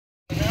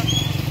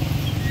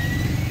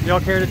Y'all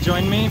care to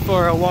join me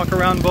for a walk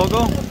around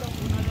Bogo?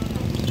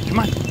 Come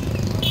on.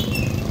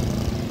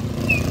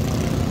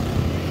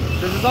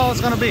 This is all it's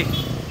gonna be.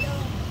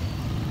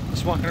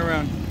 Just walking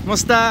around.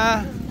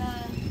 Musta?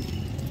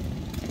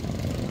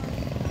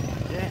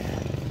 Yeah.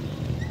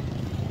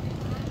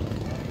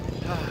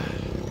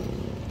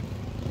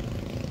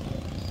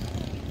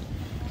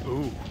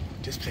 Ooh,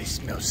 this place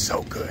smells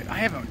so good. I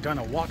haven't done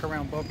a walk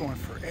around Bogo in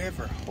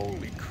forever.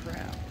 Holy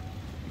crap.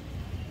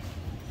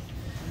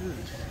 Dude.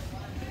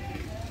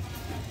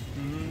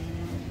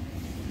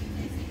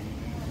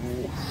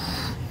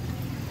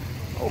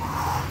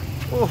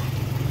 Oh.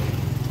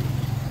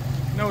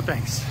 No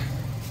thanks.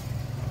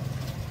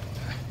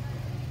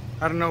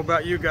 I don't know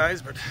about you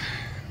guys, but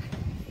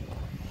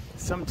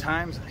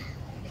sometimes I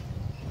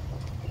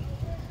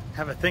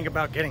have a think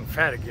about getting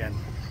fat again.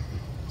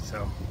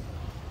 So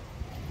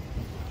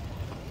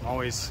I'm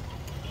always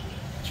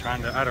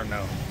trying to, I don't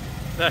know.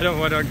 I don't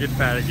want to get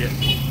fat again.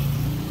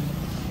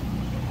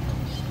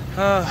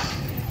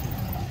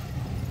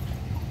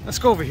 Let's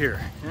go over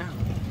here. Yeah.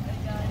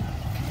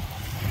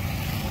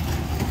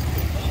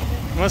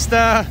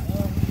 Musta?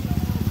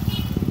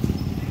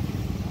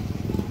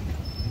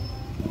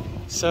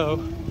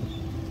 So,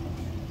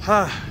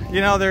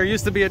 you know, there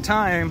used to be a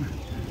time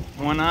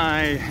when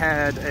I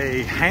had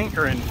a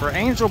hankering for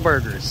angel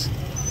burgers.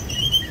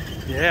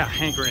 Yeah,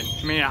 hankering.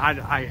 I mean,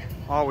 I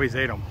always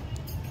ate them.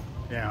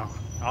 You know,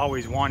 I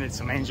always wanted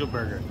some angel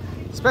burger,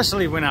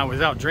 especially when I was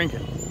out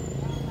drinking.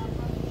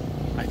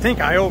 I think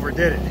I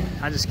overdid it.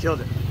 I just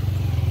killed it.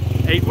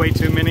 Ate way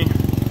too many.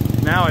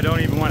 Now I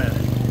don't even want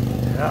to.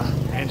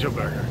 Angel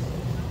burger.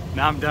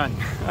 Now I'm done.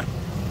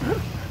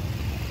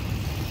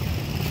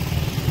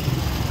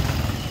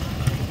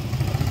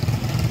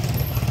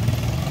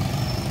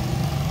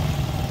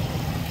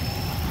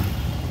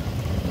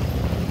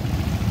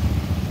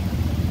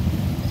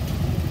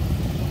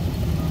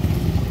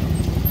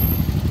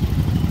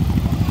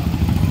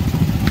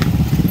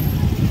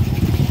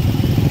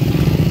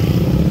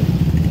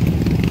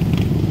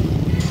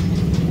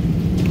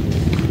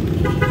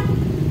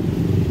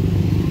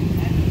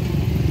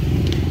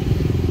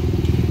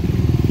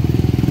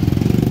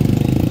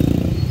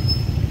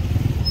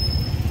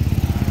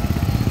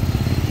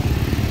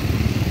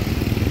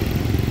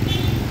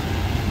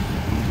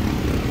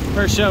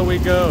 Where shall we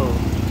go?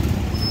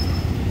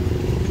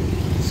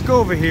 Let's go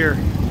over here.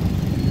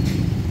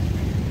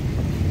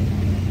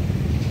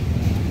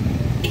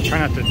 Try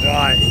not to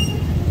die.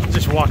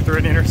 Just walk through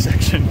an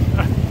intersection.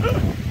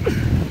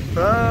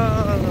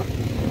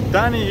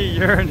 Danny,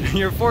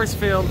 your force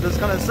field is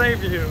gonna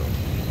save you.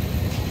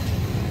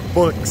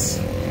 Bullocks.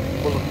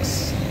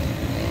 Bullocks.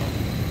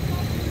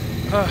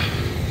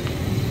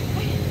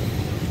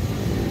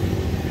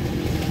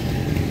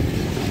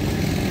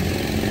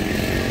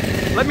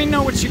 Let me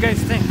know what you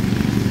guys think.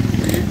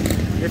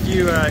 If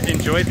you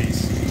enjoy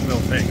these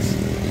little things.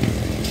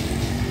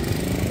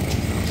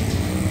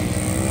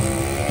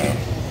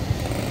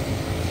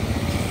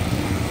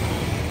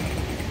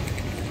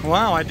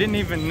 Wow, I didn't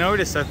even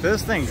notice that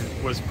this thing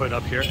was put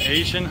up here.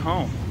 Asian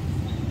home.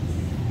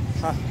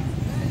 Huh.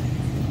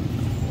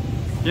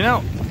 You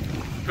know,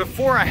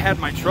 before I had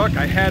my truck,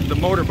 I had the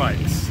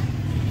motorbikes.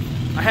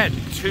 I had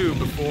two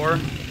before,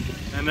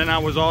 and then I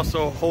was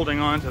also holding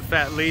on to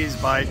Fat Lee's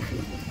bike.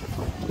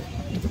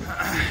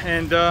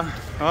 And oh,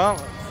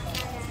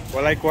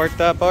 walay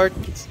kwarta part.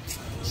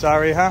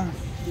 Sorry, huh?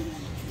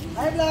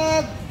 Hi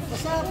vlog!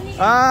 What's up?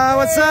 Ah,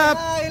 what's up?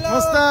 Hi, hello.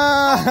 Musta?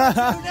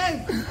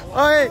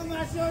 Oi. How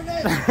much your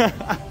name?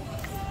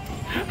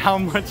 How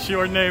much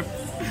your name?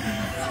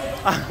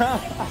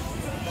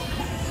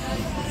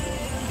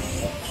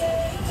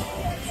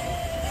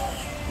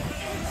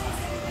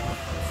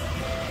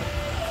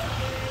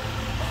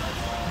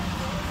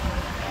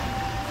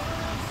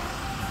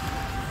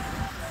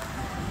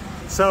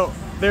 So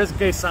there's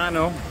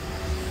Gaisano.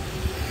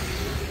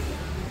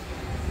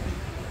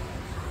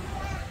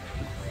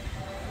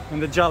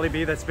 And the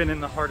Jollibee that's been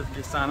in the heart of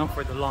Gaisano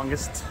for the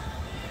longest.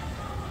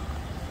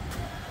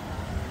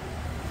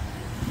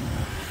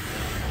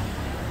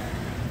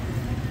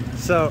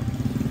 So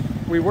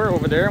we were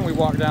over there and we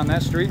walked down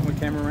that street and we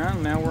came around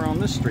and now we're on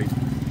this street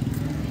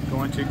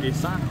going to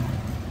Gaisano.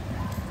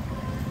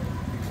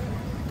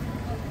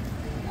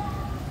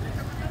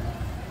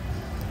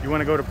 You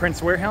want to go to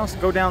Prince Warehouse?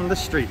 Go down this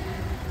street.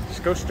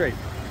 Just go straight.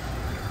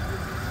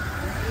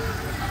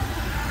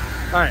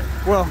 Alright,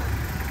 well,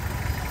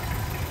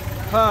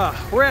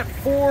 we're at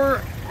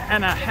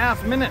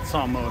 4.5 minutes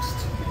almost.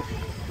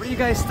 What do you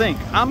guys think?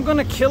 I'm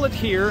gonna kill it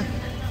here.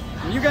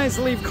 And you guys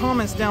leave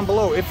comments down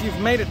below if you've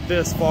made it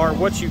this far,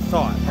 what you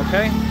thought,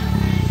 okay?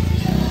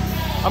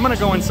 I'm gonna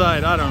go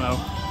inside, I don't know,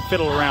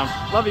 fiddle around.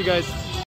 Love you guys.